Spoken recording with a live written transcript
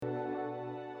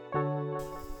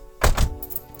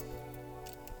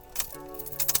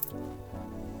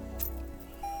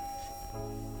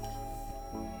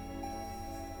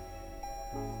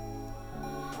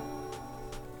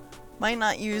Might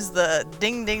not use the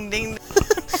ding, ding, ding.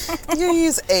 You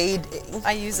use a ding.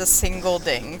 I use a single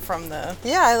ding from the...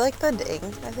 Yeah, I like the ding.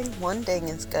 I think one ding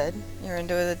is good. You're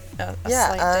into a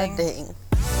yeah, slight a ding?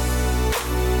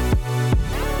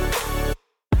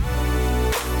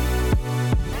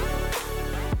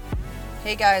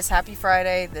 Hey guys, happy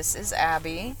Friday. This is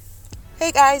Abby.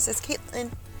 Hey guys, it's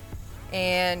Caitlin.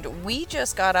 And we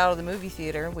just got out of the movie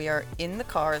theater. We are in the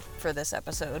car for this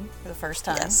episode for the first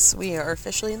time. Yes, we are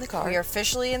officially in the car. We are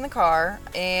officially in the car,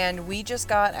 and we just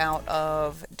got out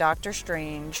of Doctor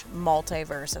Strange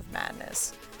Multiverse of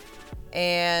Madness.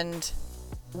 And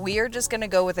we are just going to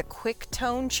go with a quick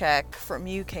tone check from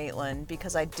you, Caitlin,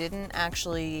 because I didn't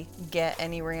actually get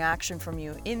any reaction from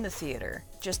you in the theater.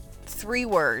 Just 3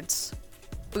 words.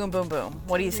 Boom, boom, boom.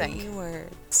 What do you think? 3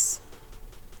 words.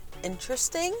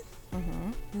 Interesting.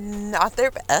 Mm-hmm. Not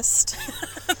their best.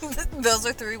 Those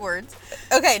are 3 words.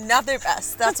 Okay, not their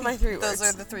best. That's my 3 words. Those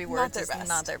are the 3 words. Not their best.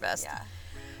 Not their best.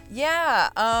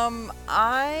 Yeah.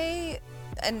 Yeah.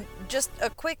 And just a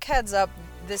quick heads up,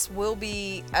 this will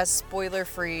be as spoiler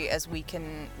free as we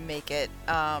can make it.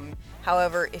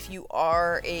 However, if you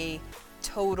are a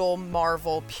total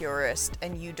Marvel purist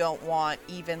and you don't want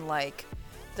even like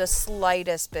the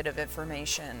slightest bit of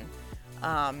information,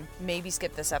 maybe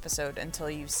skip this episode until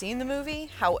you've seen the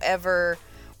movie. However,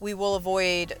 we will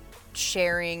avoid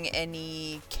sharing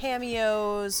any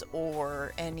cameos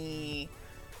or any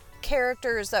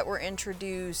characters that were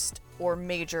introduced or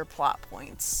major plot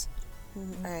points.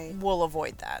 Right. We'll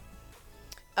avoid that.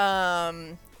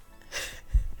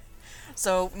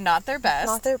 So, not their best.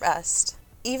 Not their best.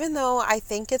 Even though I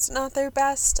think it's not their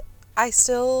best, I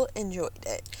still enjoyed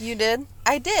it. You did?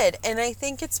 I did, and I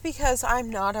think it's because I'm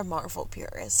not a Marvel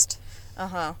purist.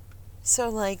 Uh-huh. So,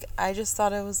 like, I just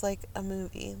thought it was, like, a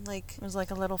movie. Like, It was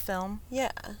like a little film.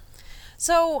 yeah.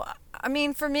 So, I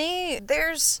mean, for me,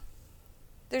 there's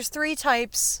 3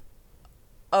 types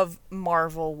of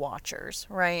Marvel watchers,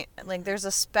 right? Like, there's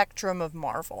a spectrum of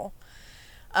Marvel.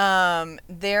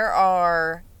 There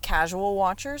are casual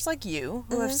watchers like you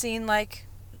who have seen, like,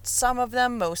 some of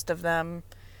them, most of them.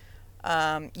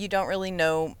 You don't really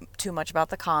know too much about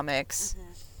the comics.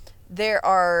 There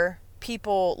are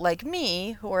people like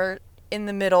me who are in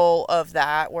the middle of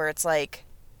that, where it's like,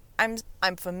 I'm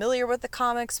familiar with the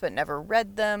comics but never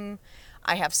read them.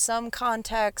 I have some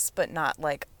context but not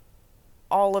like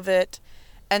all of it.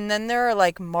 And then there are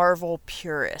like Marvel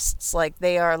purists. Like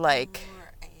they are like,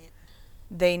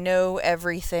 they know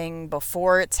everything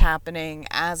before it's happening,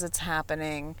 as it's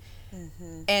happening.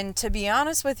 And to be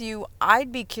honest with you,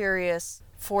 I'd be curious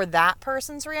for that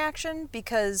person's reaction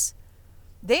because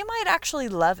they might actually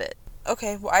love it.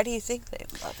 Okay, why do you think they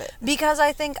love it? Because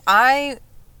I think I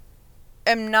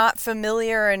am not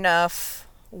familiar enough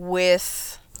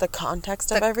with The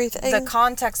context of everything? The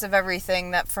context of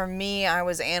everything that for me, I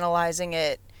was analyzing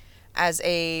it as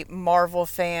a Marvel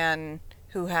fan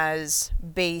who has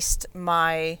based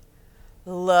my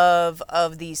love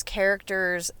of these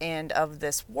characters and of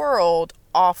this world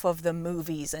off of the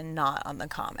movies and not on the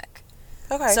comic.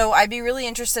 Okay. So I'd be really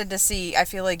interested to see. I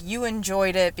feel like you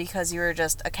enjoyed it because you were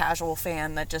just a casual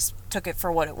fan that just took it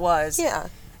for what it was. Yeah.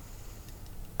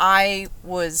 I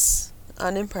was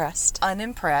unimpressed.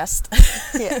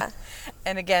 Yeah.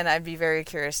 And again, I'd be very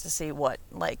curious to see what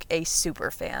like a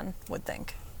super fan would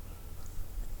think.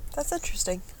 That's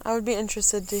interesting. I would be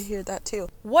interested to hear that too.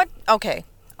 Okay,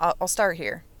 I'll start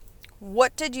here.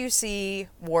 What did you see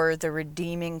were the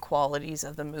redeeming qualities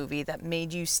of the movie that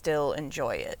made you still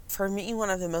enjoy it? For me, one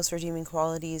of the most redeeming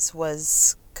qualities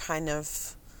was kind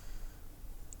of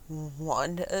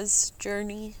Wanda's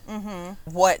journey.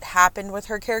 What happened with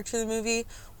her character in the movie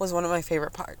was one of my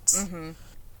favorite parts.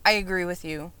 I agree with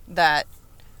you that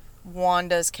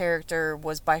Wanda's character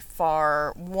was by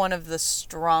far one of the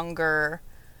stronger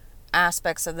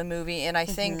aspects of the movie. And I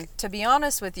think, to be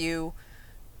honest with you,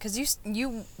 because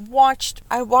you watched...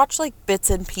 I watched, like,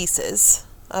 bits and pieces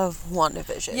of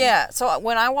WandaVision. Yeah, so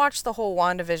when I watched the whole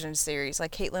WandaVision series,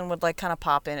 like, Caitlin would, like, kind of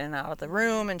pop in and out of the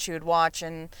room, and she would watch,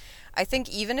 and I think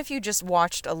even if you just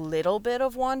watched a little bit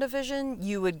of WandaVision,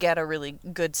 you would get a really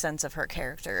good sense of her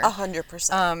character.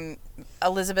 100%.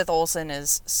 Elizabeth Olsen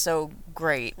is so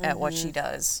great at what she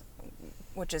does,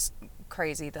 which is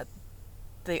crazy that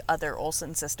the other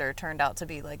Olsen sister turned out to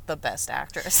be like the best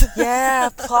actress. Yeah,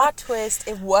 plot twist.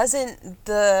 It wasn't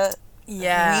the we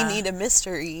need a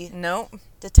mystery. Nope.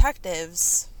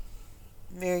 Detectives,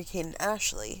 Mary-Kate and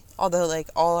Ashley. Although, like,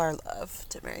 all our love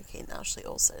to Mary-Kate and Ashley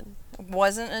Olsen.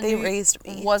 They raised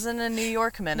me. Wasn't a New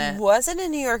York minute. Wasn't a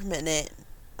New York minute.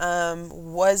 There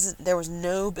was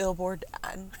no Billboard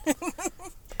ad.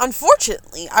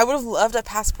 Unfortunately, I would have loved a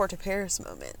Passport to Paris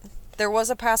moment. There was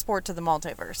a passport to the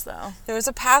multiverse, though. There was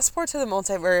a passport to the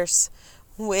multiverse,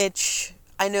 which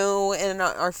I know in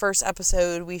our first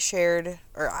episode I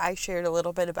shared a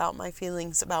little bit about my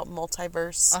feelings about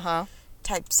multiverse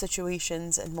type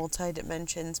situations and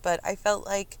multi-dimensions, but I felt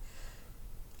like,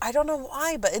 I don't know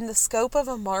why, but in the scope of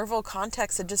a Marvel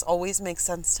context, it just always makes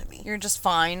sense to me. You're just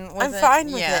fine with it? I'm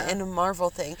fine with it in a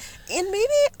Marvel thing. And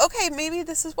maybe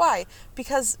this is why.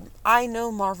 Because I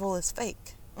know Marvel is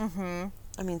fake. Mm-hmm.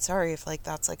 I mean, sorry if,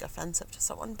 that's, offensive to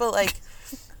someone, but,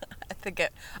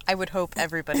 I would hope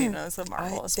everybody knows that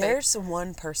Marvel is fake. There's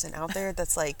one person out there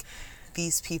that's like,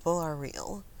 these people are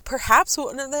real. Perhaps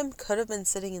one of them could have been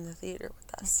sitting in the theater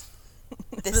with us.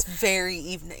 This very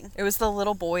evening. It was the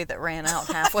little boy that ran out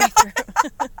halfway through.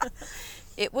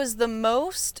 It was the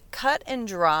most cut and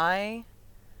dry,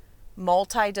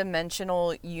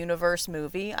 multi-dimensional universe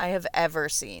movie I have ever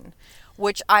seen,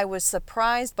 which I was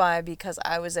surprised by because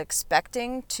I was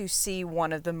expecting to see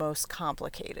one of the most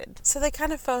complicated. So they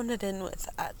kind of phoned it in with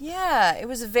that. Yeah, it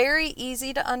was very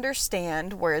easy to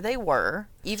understand where they were,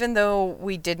 even though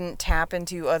we didn't tap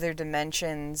into other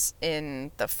dimensions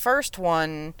in the first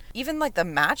one. Even the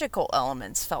magical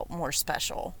elements felt more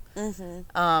special.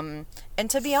 Mm-hmm. And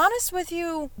to be honest with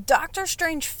you, Doctor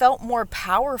Strange felt more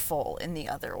powerful in the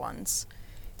other ones.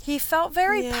 He felt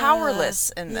very powerless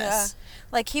in this.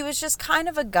 He was just kind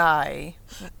of a guy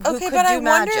who could but do I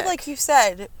magic. wonder, like you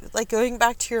said, going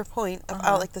back to your point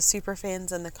about, the super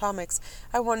fans and the comics,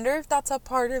 I wonder if that's a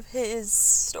part of his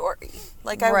story.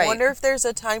 I wonder if there's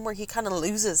a time where he kind of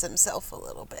loses himself a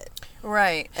little bit.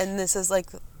 Right. And this is,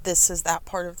 that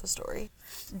part of the story.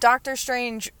 Doctor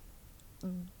Strange,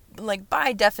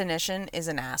 by definition, is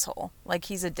an asshole.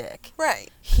 He's a dick.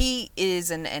 Right. He is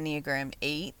an Enneagram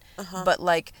 8. But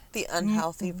the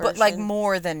unhealthy version. But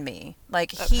more than me.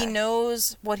 He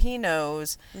knows what he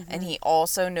knows, and he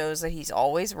also knows that he's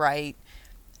always right.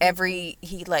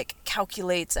 He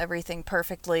calculates everything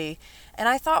perfectly. And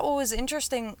I thought what was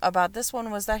interesting about this one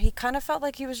was that he kind of felt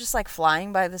like he was just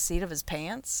flying by the seat of his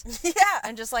pants. Yeah.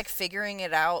 And just figuring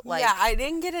it out. Yeah, I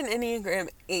didn't get an Enneagram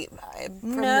 8 vibe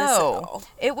from this at all.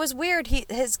 It was weird.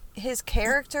 His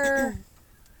character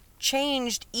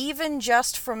changed even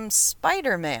just from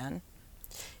Spider-Man.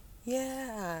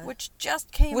 Yeah. Which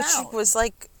just came out. Which was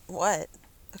what?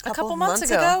 A couple months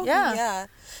ago? Yeah. Yeah.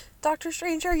 Doctor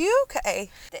Strange, are you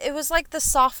okay? It was the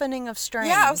softening of Strange.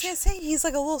 Yeah, I was going to say, he's a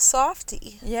little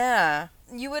softy. Yeah.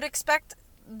 You would expect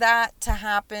that to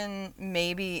happen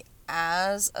maybe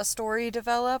as a story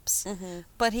develops,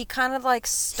 but he kind of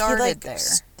started there.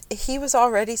 He was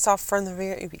already soft from the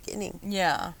very beginning.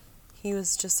 Yeah. He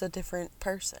was just a different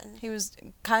person. He was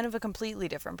kind of a completely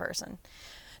different person.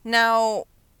 Now,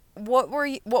 what were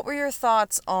your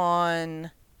thoughts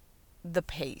on the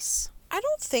pace? I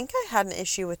don't think I had an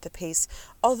issue with the pace,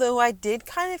 although I did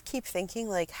kind of keep thinking,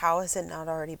 how has it not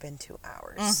already been 2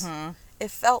 hours? It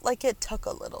felt like it took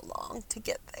a little long to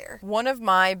get there. One of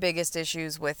my biggest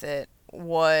issues with it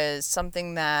was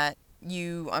something that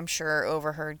you, I'm sure,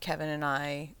 overheard Kevin and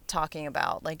I talking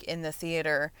about, in the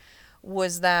theater,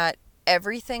 was that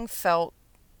everything felt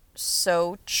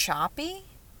so choppy.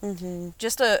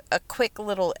 Just a quick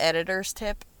little editor's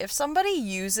tip. If somebody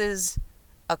uses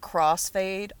a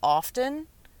crossfade often,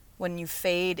 when you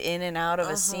fade in and out of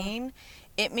a scene,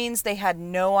 it means they had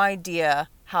no idea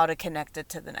how to connect it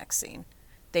to the next scene.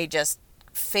 They just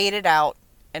faded out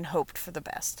and hoped for the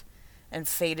best and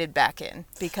faded back in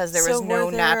because there was no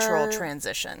natural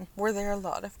transition. Were there a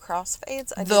lot of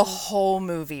crossfades? The whole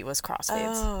movie was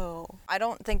crossfades. Oh. I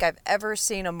don't think I've ever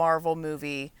seen a Marvel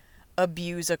movie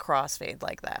abuse a crossfade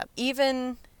like that.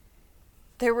 Even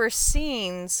there were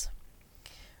scenes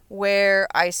where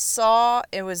I saw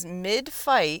it was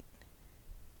mid-fight.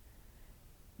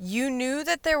 You knew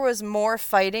that there was more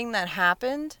fighting that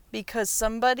happened because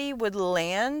somebody would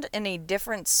land in a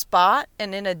different spot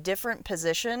and in a different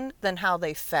position than how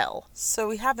they fell. So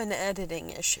we have an editing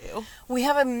issue. We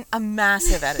have a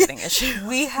massive editing issue.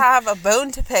 We have a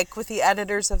bone to pick with the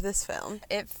editors of this film.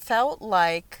 It felt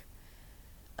like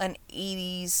an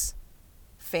 80s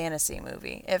fantasy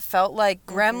movie. It felt like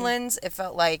Gremlins. It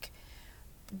felt like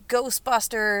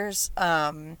Ghostbusters.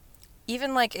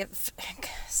 Even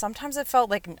sometimes it felt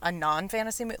like a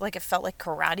non-fantasy movie. It felt like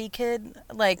Karate Kid.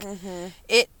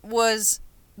 It was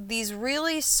these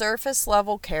really surface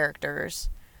level characters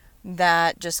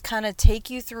that just kind of take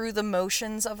you through the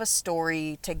motions of a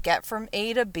story to get from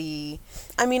A to B.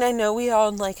 I mean, I know we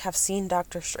all have seen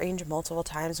Doctor Strange multiple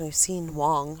times. We've seen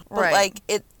Wong, but right.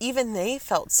 Even they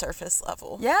felt surface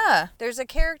level. Yeah, there's a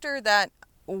character that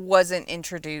wasn't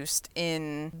introduced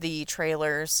in the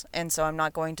trailers, and so I'm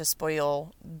not going to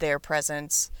spoil their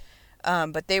presence.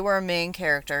 But they were a main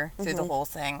character through the whole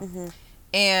thing.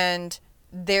 And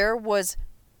there was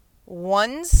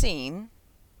one scene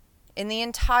in the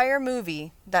entire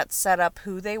movie that set up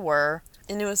who they were.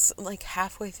 And it was like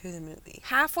halfway through the movie.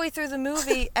 Halfway through the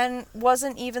movie and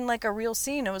wasn't even like a real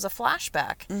scene. It was a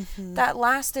flashback that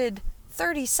lasted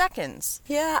 30 seconds.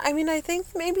 Yeah, I mean, I think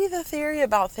maybe the theory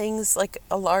about things, like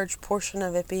a large portion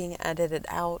of it being edited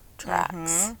out,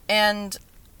 tracks. And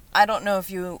I don't know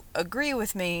if you agree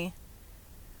with me,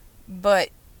 but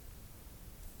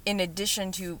in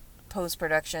addition to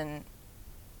post-production,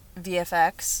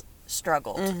 VFX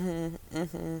struggled.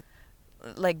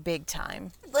 Like, big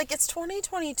time. Like, it's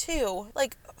 2022.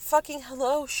 Like, fucking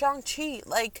hello, Shang-Chi.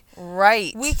 Like,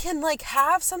 right. We can, like,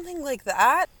 have something like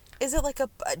that. Is it like a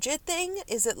budget thing?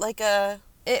 Is it like a...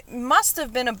 It must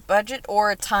have been a budget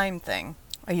or a time thing.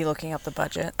 Are you looking up the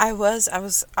budget? I was,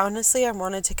 honestly, I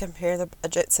wanted to compare the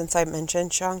budget. Since I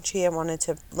mentioned Shang-Chi, I wanted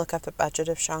to look up the budget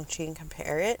of Shang-Chi and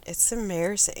compare it. It's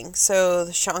embarrassing. So,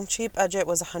 the Shang-Chi budget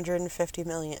was $150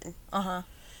 million.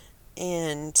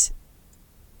 And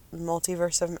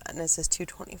Multiverse of Madness is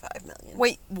 $225 million.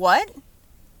 Wait, what?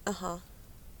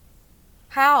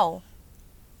 How?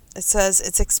 It says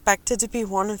it's expected to be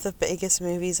one of the biggest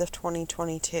movies of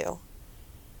 2022.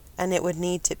 And it would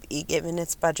need to be, given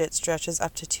its budget stretches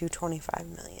up to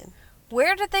 $225 million.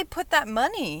 Where did they put that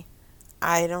money?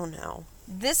 I don't know.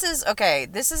 This is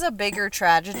a bigger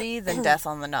tragedy than Death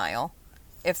on the Nile.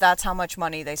 If that's how much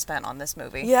money they spent on this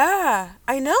movie. Yeah,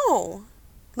 I know.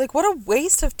 Like, what a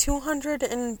waste of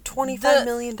 $225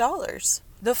 million.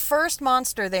 The first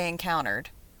monster they encountered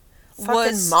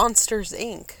was Monsters,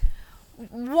 Inc.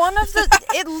 One of the...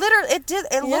 It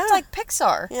looked like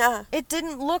Pixar. Yeah. It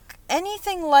didn't look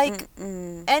anything like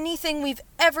anything we've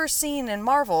ever seen in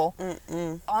Marvel.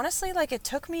 Honestly, like, it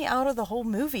took me out of the whole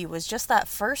movie was just that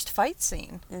first fight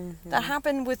scene. That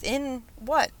happened within,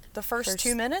 what? The first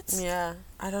 2 minutes? Yeah.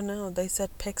 I don't know. They said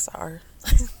Pixar.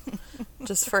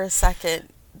 Just for a second.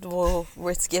 Well,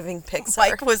 it's giving Pixar.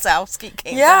 Mike Wazowski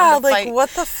came down to like, fight.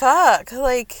 What the fuck?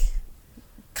 Like...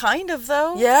 Kind of,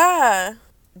 though. Yeah.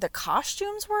 The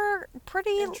costumes were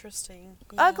pretty... Interesting.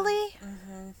 Ugly.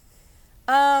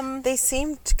 They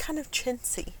seemed kind of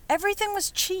chintzy. Everything was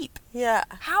cheap. Yeah.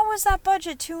 How was that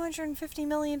budget $250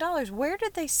 million? Where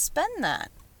did they spend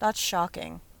that? That's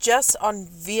shocking. Just on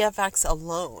VFX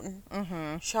alone,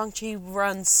 Shang-Chi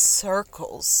runs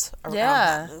circles around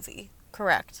that movie.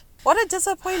 Correct. What a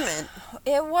disappointment.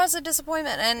 It was a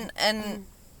disappointment, and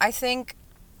I think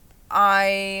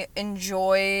I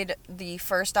enjoyed the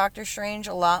first Doctor Strange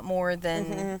a lot more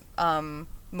than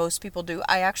most people do.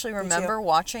 I actually remember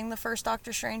watching the first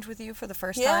Doctor Strange with you for the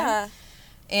first time.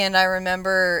 And I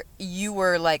remember you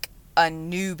were like a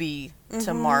newbie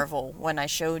to Marvel when I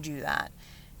showed you that.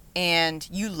 And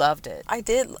you loved it. I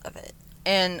did love it.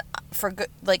 And for good,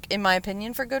 like, in my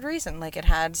opinion, for good reason. Like, it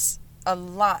has a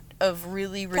lot of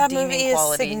really redeeming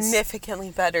qualities. That movie is significantly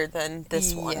better than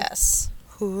this one. Yes.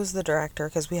 Who's the director?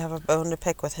 Because we have a bone to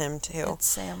pick with him, too. It's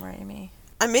Sam Raimi.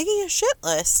 I'm making a shit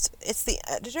list. It's the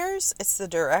editors. It's the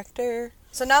director.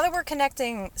 So now that we're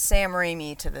connecting Sam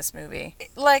Raimi to this movie,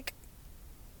 like,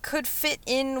 could fit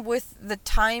in with the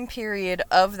time period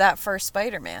of that first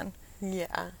Spider-Man.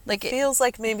 Yeah. Like, it feels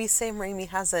like maybe Sam Raimi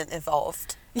hasn't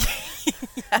evolved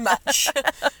much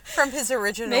from his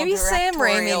original Maybe Sam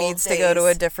Raimi needs days. to go to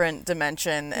a different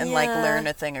dimension and, like, learn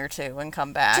a thing or two and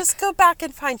come back. Just go back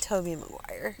and find Tobey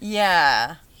Maguire.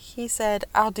 Yeah. He said,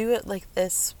 I'll do it like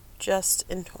this just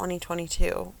in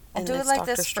 2022. I'll do it like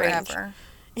this forever.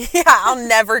 Yeah, I'll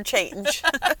never change.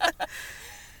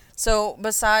 So,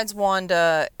 besides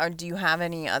Wanda, do you have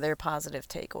any other positive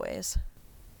takeaways?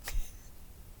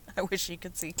 I wish you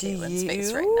could see Caitlin's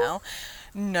face right now.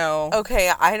 No.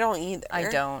 Okay, I don't either. I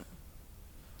don't.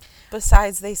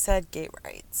 Besides, they said gay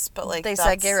rights, but like they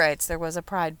said gay rights. There was a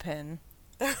pride pin.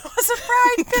 There was a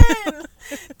pride pin.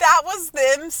 That was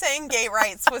them saying gay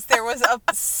rights. There was a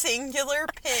singular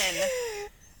pin,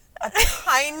 a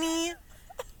tiny,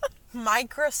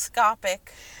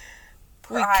 microscopic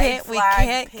pride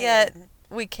flag pin.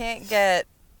 We can't get.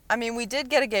 I mean, we did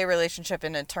get a gay relationship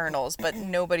in Eternals, but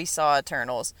nobody saw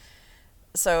Eternals.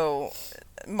 So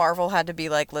Marvel had to be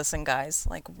like, listen, guys,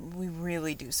 like, we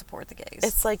really do support the gays.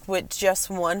 It's like with just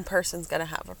one person's going to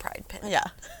have a pride pin. Yeah.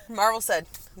 Marvel said,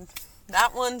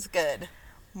 that one's good.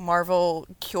 Marvel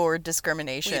cured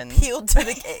discrimination. We appealed to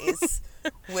the gays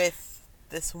with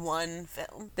this one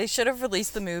film. They should have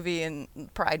released the movie in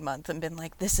Pride Month and been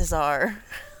like, this is our...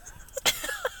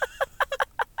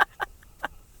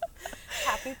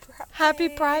 Happy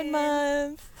Pride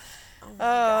Month.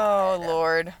 Oh,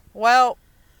 Lord. Well,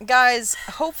 guys,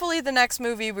 hopefully the next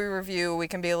movie we review, we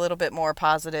can be a little bit more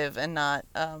positive and not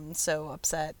so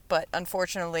upset. But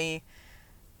unfortunately,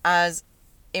 as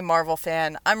a Marvel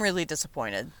fan, I'm really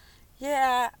disappointed.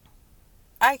 Yeah,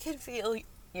 I can feel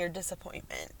your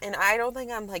disappointment. And I don't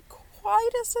think I'm, like, quite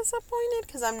as disappointed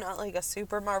because I'm not, like, a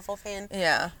super Marvel fan.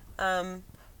 Yeah.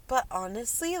 But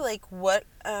honestly, like, what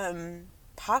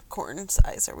popcorn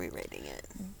size are we rating it?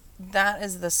 That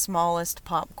is the smallest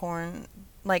popcorn.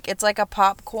 Like, it's like a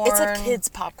popcorn. It's a kid's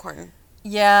popcorn.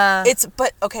 Yeah.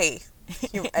 But, okay,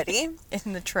 you ready?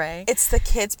 In the tray. It's the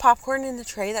kids' popcorn in the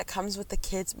tray that comes with the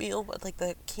kids' meal with, like,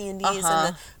 the candies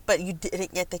but you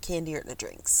didn't get the candy or the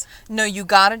drinks. No, you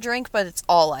got a drink, but it's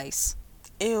all ice.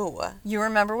 Ew. You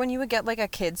remember when you would get, like, a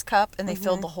kid's cup and they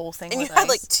filled the whole thing with ice? And you had,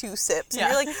 like, 2 sips. Yeah.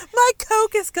 And you're like, my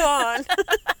Coke is gone.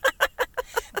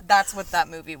 That's what that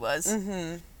movie was.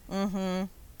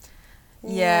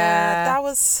 Yeah. That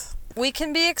was... We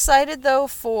can be excited, though,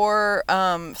 for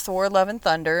Thor: Love and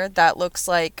Thunder. That looks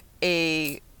like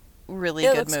a really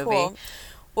good movie. Cool.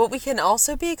 What we can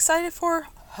also be excited for,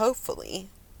 hopefully,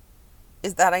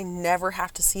 is that I never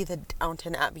have to see the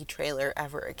Downton Abbey trailer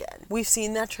ever again. We've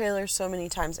seen that trailer so many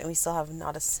times and we still have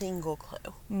not a single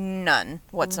clue. None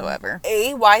whatsoever.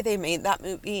 A, why they made that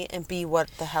movie, and B,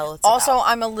 what the hell it's also, about.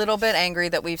 I'm a little bit angry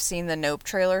that we've seen the Nope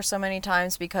trailer so many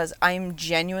times because I'm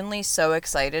genuinely so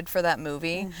excited for that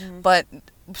movie, but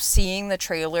seeing the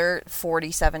trailer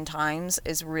 47 times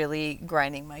is really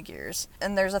grinding my gears.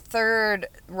 And there's a third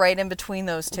right in between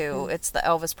those two. It's the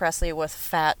Elvis Presley with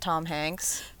fat Tom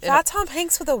Hanks. Fat Tom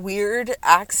Hanks with a weird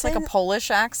accent? Like a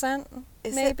Polish accent,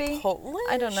 Is maybe? it Polish?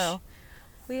 I don't know.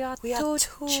 We are two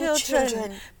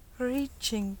children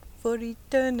reaching for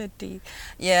eternity.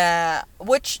 Yeah,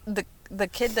 which the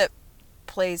kid that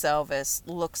plays Elvis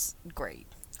looks great.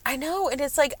 I know, and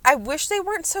it's like, I wish they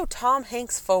weren't so Tom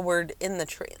Hanks forward in the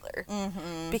trailer.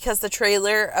 Because the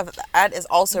trailer of that is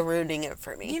also ruining it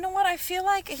for me. You know what? I feel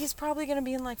like he's probably going to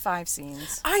be in like 5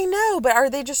 scenes. I know, but are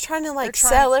they just trying to like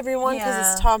sell everyone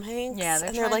because it's Tom Hanks?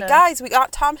 Yeah, they're like, guys, we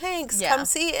got Tom Hanks. Come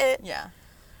see it. Yeah.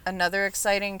 Another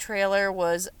exciting trailer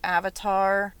was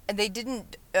Avatar. They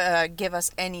didn't give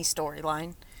us any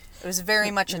storyline. It was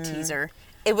very much a teaser.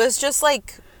 It was just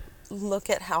like, look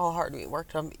at how hard we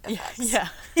worked on VFX.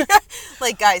 Yeah.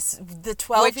 Like, guys, the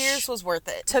 12 years was worth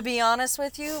it. To be honest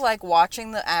with you, like,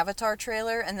 watching the Avatar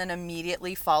trailer and then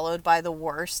immediately followed by the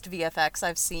worst VFX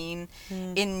I've seen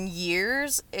in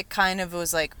years, it kind of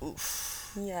was like,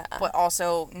 oof. Yeah. But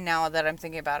also, now that I'm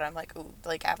thinking about it, I'm like, ooh,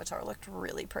 like, Avatar looked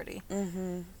really pretty.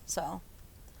 So,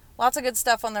 lots of good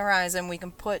stuff on the horizon. We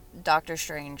can put Doctor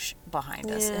Strange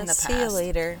behind us in the past. See you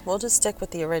later. We'll just stick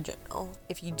with the original.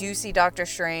 If you do see Doctor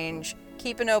Strange,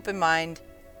 keep an open mind.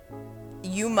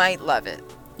 You might love it.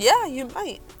 Yeah, you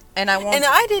might. And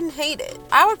I didn't hate it.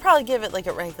 I would probably give it like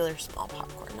a regular small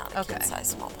popcorn, not a kid-size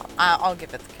small popcorn. I'll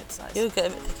give it the kid size. You'll give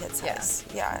it the kid size.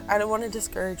 Yeah. I don't want to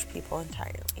discourage people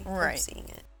entirely from seeing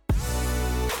it.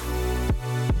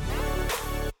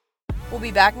 We'll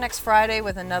be back next Friday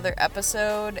with another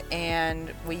episode,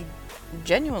 and we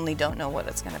genuinely don't know what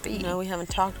it's going to be. No, we haven't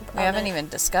talked about it. We haven't even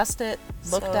discussed it,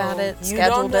 looked at it, scheduled it. You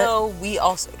don't know, we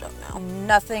also don't know.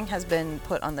 Nothing has been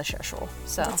put on the schedule.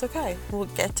 So that's okay. We'll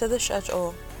get to the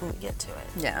schedule when we get to it.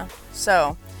 Yeah.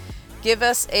 So give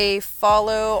us a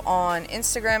follow on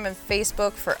Instagram and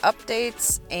Facebook for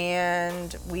updates,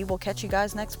 and we will catch you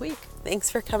guys next week.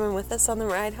 Thanks for coming with us on the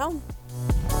ride home.